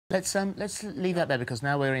Let's leave that there, because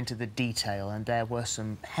now we're into the detail, and there were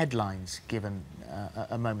some headlines given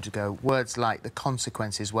a moment ago. Words like the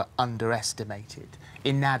consequences were underestimated,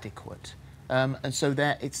 inadequate, and so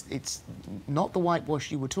there it's not the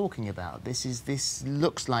whitewash you were talking about. This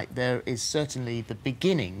looks like there is certainly the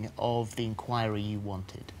beginning of the inquiry you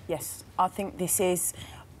wanted. Yes, I think this is.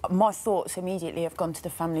 My thoughts immediately have gone to the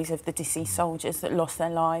families of the deceased soldiers that lost their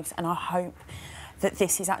lives, and I hope that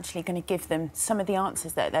this is actually going to give them some of the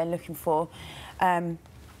answers that they're looking for. I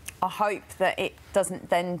hope that it doesn't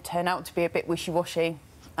then turn out to be a bit wishy-washy,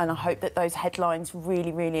 and I hope that those headlines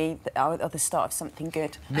really are the start of something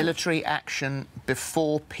good. Military action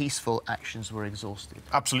before peaceful actions were exhausted.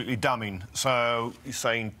 Absolutely damning. So he's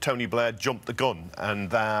saying Tony Blair jumped the gun and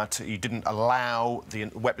that he didn't allow the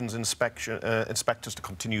weapons inspectors to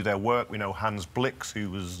continue their work. We know Hans Blix, who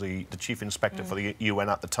was the chief inspector for the UN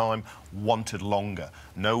at the time, wanted longer.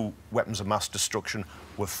 No weapons of mass destruction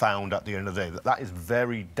were found at the end of the day. That is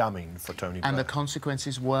very damning for Tony Blair. And the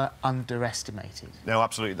consequences were underestimated. No,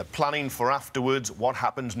 absolutely. The planning for afterwards, what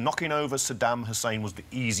happened, knocking over Saddam Hussein was the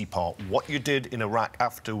easy part. What you did in Iraq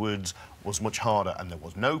afterwards was much harder, and there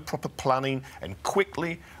was no proper planning, and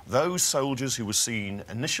quickly those soldiers who were seen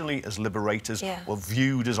initially as liberators were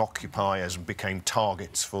viewed as occupiers and became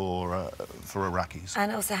targets for Iraqis.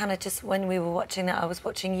 And also, Hannah, just when we were watching that, I was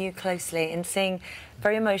watching you closely and seeing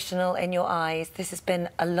very emotional in your eyes. This has been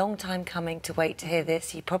a long time coming to wait to hear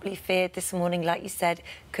this. You probably feared this morning, like you said,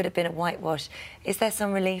 could have been a whitewash. Is there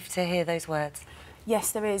some relief to hear those words?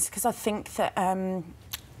 Yes, there is, because I think that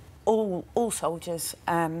all soldiers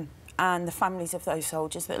and the families of those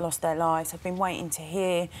soldiers that lost their lives have been waiting to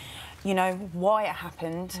hear, you know, why it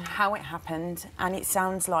happened, how it happened, and it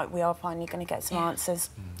sounds like we are finally going to get some answers.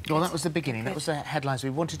 Well, that was the beginning. That was the headlines. We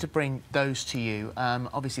wanted to bring those to you.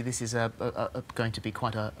 Obviously, this is going to be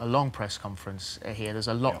quite a long press conference here. There's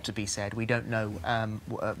a lot to be said. We don't know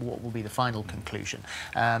what will be the final conclusion.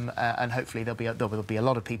 And hopefully there'll be a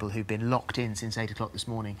lot of people who've been locked in since 8 o'clock this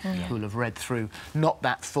morning who will have read through not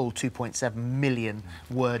that full 2.7 million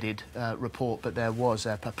worded report, but there was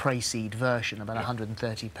a pre-seed version, about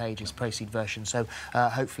 130 pages pre-seed version. So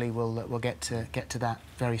hopefully we'll get to that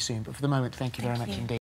very soon. But for the moment, thank you very much indeed.